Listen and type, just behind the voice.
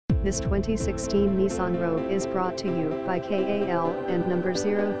This 2016 Nissan Rogue is brought to you by KAL and number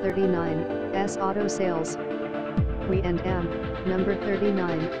 039, S Auto Sales. We and M, number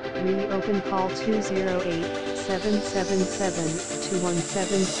 39, reopen call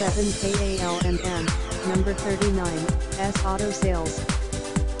 208-777-2177 KAL and M, number 39, S Auto Sales.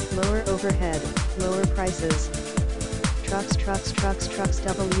 Lower overhead, lower prices. Trucks WE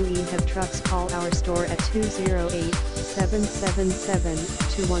have trucks. Call our store at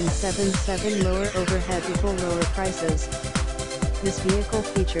 208-777-2177. Lower overhead equal lower prices. This vehicle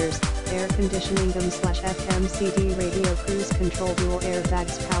features air conditioning FM CD radio, cruise control, dual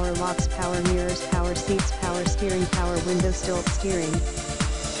airbags, power locks, power mirrors, power seats, power steering, power window, tilt steering.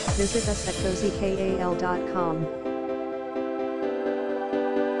 Visit us at cozyKAL.com.